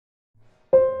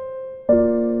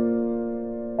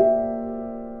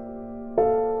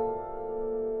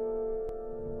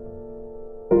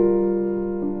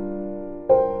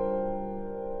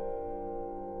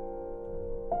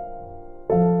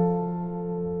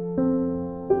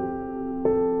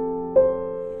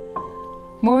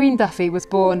Maureen Duffy was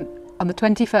born on the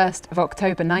 21st of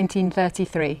October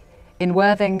 1933 in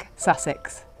Worthing,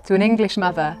 Sussex, to an English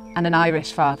mother and an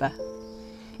Irish father.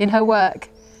 In her work,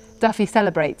 Duffy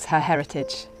celebrates her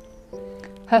heritage.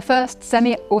 Her first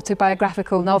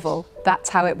semi-autobiographical novel, That's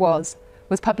How It Was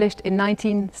published in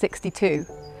 1962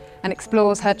 and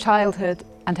explores her childhood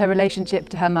and her relationship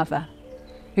to her mother,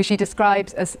 who she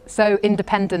describes as so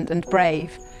independent and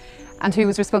brave, and who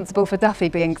was responsible for Duffy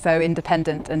being so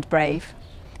independent and brave.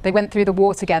 They went through the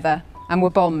war together and were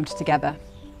bombed together.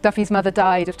 Duffy's mother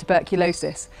died of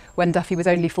tuberculosis when Duffy was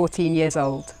only 14 years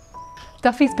old.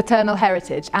 Duffy's paternal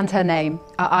heritage and her name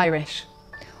are Irish.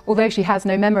 Although she has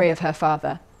no memory of her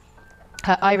father,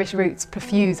 her Irish roots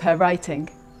perfuse her writing.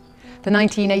 The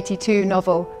 1982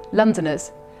 novel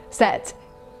Londoners, set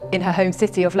in her home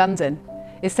city of London,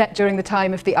 is set during the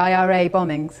time of the IRA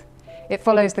bombings. It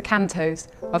follows the cantos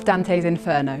of Dante's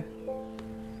Inferno.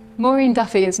 Maureen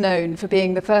Duffy is known for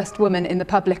being the first woman in the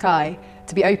public eye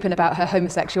to be open about her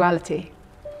homosexuality.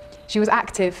 She was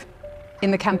active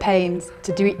in the campaigns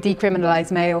to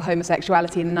decriminalise male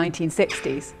homosexuality in the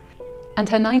 1960s. And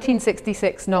her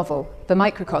 1966 novel, The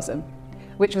Microcosm,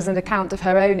 which was an account of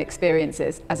her own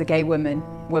experiences as a gay woman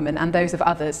and those of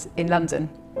others in London,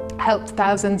 helped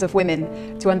thousands of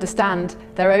women to understand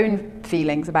their own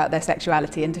feelings about their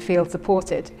sexuality and to feel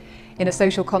supported in a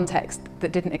social context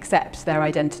that didn't accept their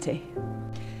identity.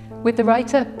 With the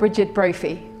writer Brigid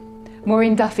Brophy,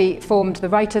 Maureen Duffy formed the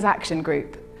Writers' Action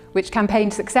Group, which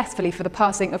campaigned successfully for the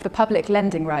passing of the public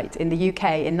lending right in the UK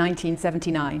in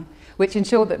 1979, which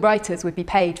ensured that writers would be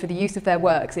paid for the use of their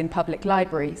works in public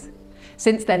libraries.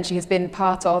 Since then, she has been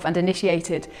part of and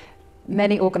initiated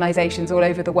many organisations all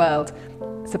over the world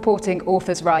supporting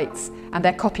authors' rights and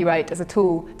their copyright as a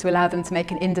tool to allow them to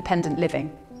make an independent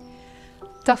living.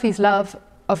 Duffy's love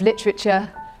of literature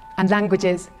and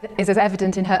languages is as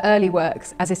evident in her early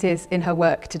works as it is in her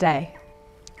work today.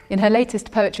 In her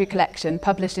latest poetry collection,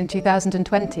 published in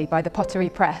 2020 by the Pottery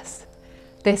Press,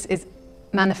 this is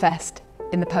manifest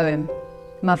in the poem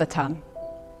Mother Tongue.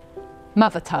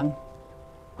 Mother Tongue.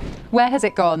 Where has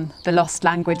it gone, the lost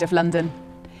language of London?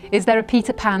 Is there a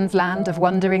Peter Pan's land of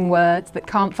wandering words that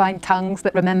can't find tongues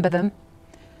that remember them?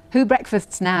 Who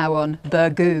breakfasts now on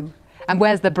burgoo? And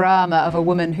where's the Brahma of a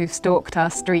woman who stalked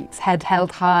our streets, head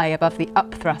held high above the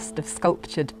upthrust of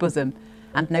sculptured bosom,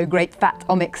 and no great fat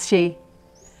omics she?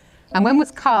 And when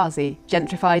was Kazi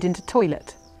gentrified into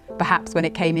toilet? Perhaps when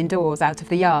it came indoors out of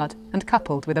the yard and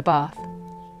coupled with a bath.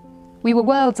 We were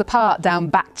worlds apart down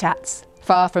back chats,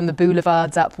 far from the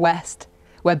boulevards up west,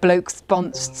 where blokes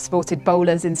sported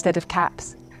bowlers instead of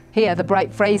caps. Here the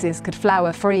bright phrases could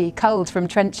flower free, culled from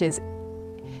trenches,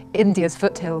 India's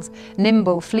foothills,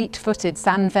 nimble, fleet-footed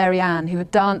San Ferian who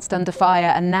had danced under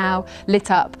fire and now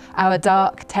lit up our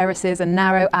dark terraces and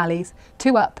narrow alleys,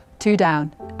 two up, two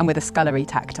down, and with a scullery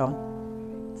tacked on.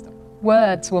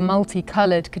 Words were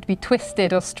multicoloured, could be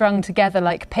twisted or strung together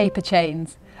like paper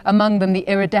chains, among them the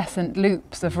iridescent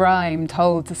loops of rhyme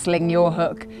told to sling your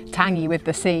hook, tangy with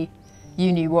the sea.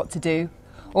 You knew what to do.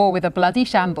 Or with a bloody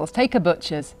shambles, take a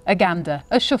butcher's, a gander,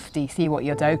 a shufti, see what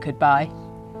your dough could buy.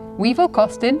 Weevil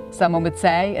costin, someone would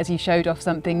say as you showed off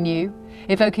something new,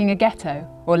 evoking a ghetto,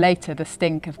 or later the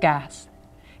stink of gas.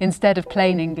 Instead of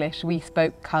plain English, we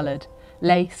spoke coloured,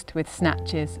 laced with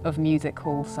snatches of music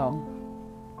hall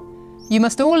song. You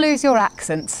must all lose your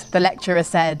accents, the lecturer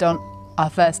said on our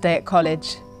first day at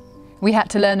college. We had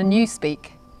to learn a new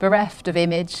speak, bereft of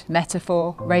image,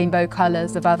 metaphor, rainbow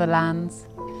colours of other lands.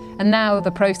 And now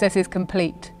the process is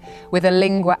complete, with a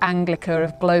lingua anglica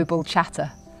of global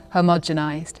chatter,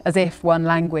 homogenised, as if one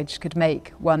language could make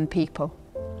one people.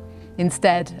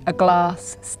 Instead, a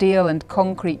glass, steel and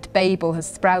concrete Babel has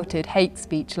sprouted hate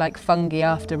speech like fungi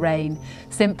after rain,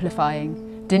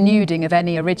 simplifying, denuding of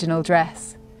any original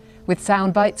dress. With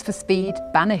sound bites for speed,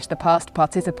 banish the past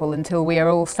participle until we are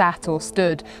all sat or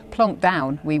stood, plonked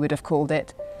down, we would have called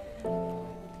it.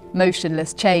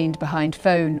 Motionless, chained behind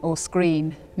phone or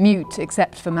screen, mute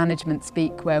except for management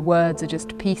speak, where words are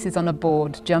just pieces on a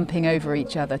board jumping over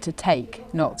each other to take,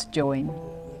 not join.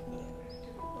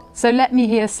 So let me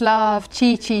hear Slav,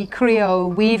 Chi-Chi, Creole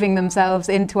weaving themselves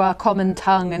into our common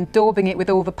tongue and daubing it with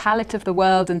all the palette of the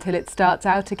world until it starts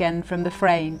out again from the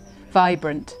frame,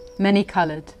 vibrant,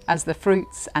 many-coloured as the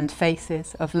fruits and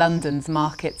faces of London's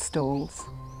market stalls.